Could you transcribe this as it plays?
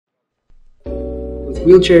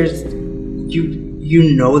Wheelchairs,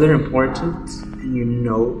 you know they're important and you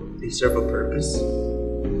know they serve a purpose,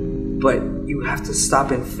 but you have to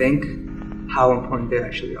stop and think how important they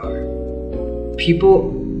actually are.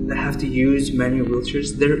 People that have to use manual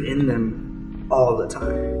wheelchairs, they're in them all the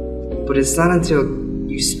time. But it's not until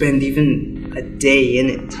you spend even a day in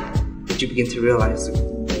it that you begin to realize,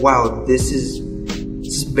 wow, this is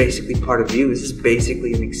basically part of you. This is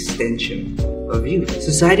basically an extension of you.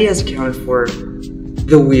 Society has accounted for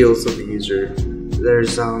the wheels of the user.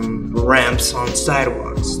 There's ramps on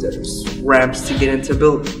sidewalks. There's ramps to get into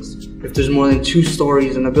buildings. If there's more than 2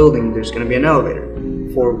 stories in a building, there's going to be an elevator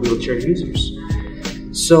for wheelchair users.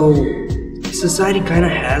 So society kind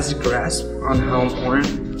of has a grasp on how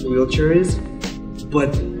important a wheelchair is,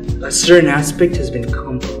 but a certain aspect has been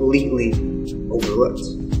completely overlooked,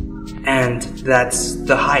 and that's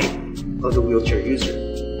the height of the wheelchair user.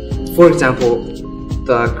 For example,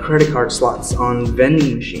 the credit card slots on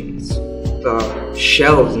vending machines, the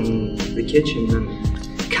shelves in the kitchen,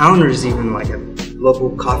 and counters even like a local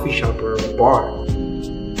coffee shop or a bar.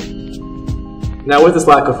 Now with this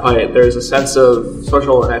lack of height, there's a sense of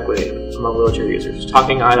social inequity among wheelchair users.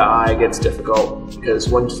 Talking eye to eye gets difficult because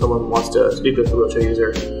when someone wants to speak with a wheelchair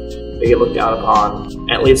user, they get looked down upon, and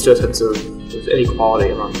it leads to a sense of inequality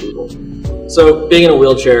among people. So being in a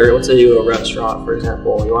wheelchair, let's say you go to a restaurant, for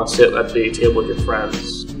example, and you want to sit at the table with your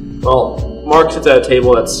friends. Well, Mark sits at a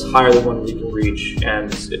table that's higher than one you can reach,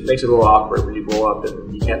 and it makes it a little awkward when you go up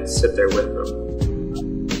and you can't sit there with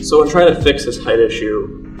them. So in trying to fix this height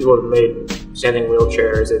issue, people have made standing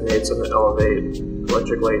wheelchairs, they've made some that elevate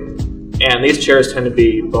electrically, and these chairs tend to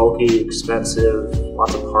be bulky, expensive,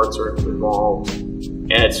 lots of parts are involved,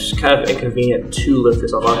 and it's kind of inconvenient to lift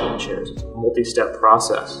yourself up in chairs. It's a multi-step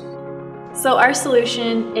process. So our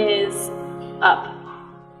solution is up.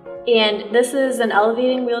 And this is an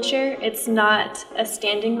elevating wheelchair. It's not a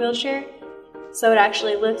standing wheelchair. So it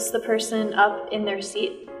actually lifts the person up in their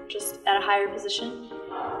seat, just at a higher position.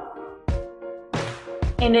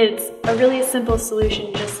 And it's a really simple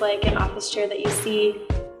solution, just like an office chair that you see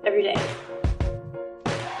every day.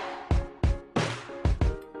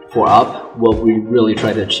 For UP, what we really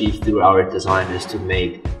try to achieve through our design is to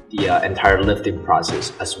make the entire lifting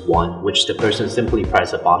process as one, which the person simply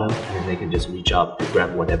press a button and then they can just reach up to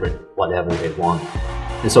grab whatever they want.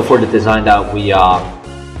 And so for the design that we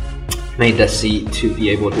made the seat to be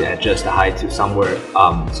able to adjust the height to somewhere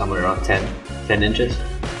around 10 inches.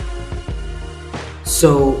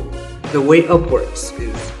 So the way UP works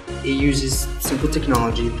is it uses simple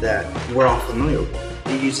technology that we're all familiar with.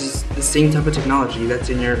 It uses the same type of technology that's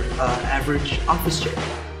in your average office chair,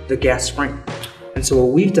 the gas spring. And so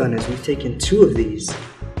what we've done is we've taken 2 of these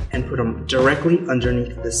and put them directly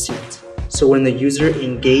underneath the seat. So when the user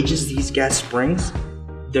engages these gas springs,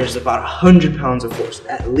 there's about 100 pounds of force,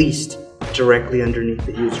 at least, directly underneath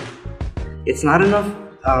the user. It's not enough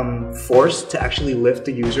force to actually lift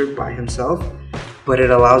the user by himself, but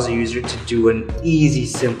it allows the user to do an easy,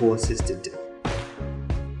 simple assisted dip.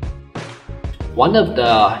 One of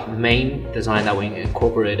the main design that we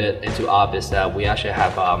incorporated into UP is that we actually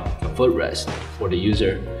have a footrest for the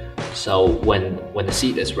user. So when the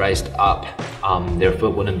seat is raised up, their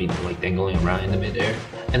foot wouldn't be like dangling around in the midair.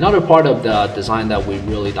 Another part of the design that we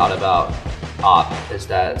really thought about is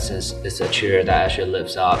that since it's a chair that actually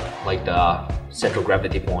lifts up, like the central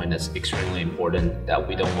gravity point is extremely important, that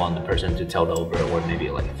we don't want the person to tilt over or maybe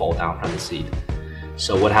like fall down from the seat.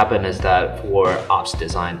 So what happened is that for UP's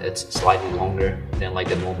design, it's slightly longer than like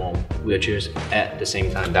the normal wheelchairs, at the same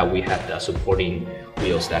time that we have the supporting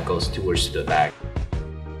wheels that goes towards the back.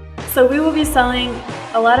 So we will be selling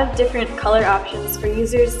a lot of different color options for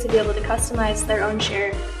users to be able to customize their own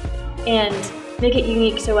chair and make it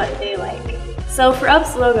unique to what they like. So for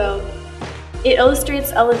UP's logo, it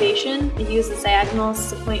illustrates elevation. It uses diagonals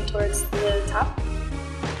to point towards the top.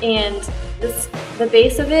 And the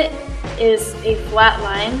base of it is a flat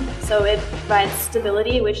line, so it provides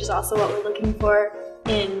stability, which is also what we're looking for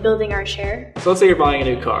in building our chair. So let's say you're buying a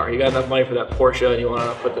new car. You got enough money for that Porsche and you want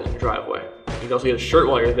to put this in your driveway. You can also get a shirt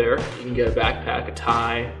while you're there. You can get a backpack, a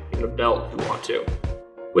tie, even a belt if you want to.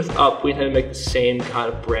 With UP, we intend to make the same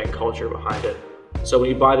kind of brand culture behind it. So when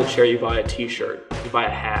you buy the chair, you buy a t-shirt, you buy a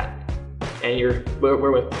hat, and you're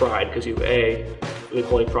wearing with pride because you have A, really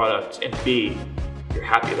quality product, and B, you're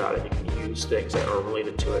happy about it. You can use things that are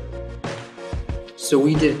related to it. So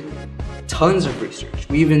we did tons of research.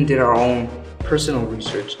 We even did our own personal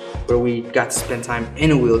research where we got to spend time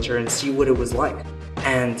in a wheelchair and see what it was like.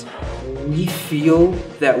 And we feel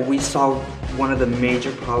that we solved one of the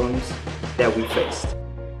major problems that we faced.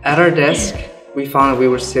 At our desk, we found that we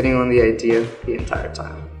were sitting on the idea the entire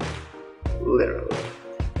time. Literally.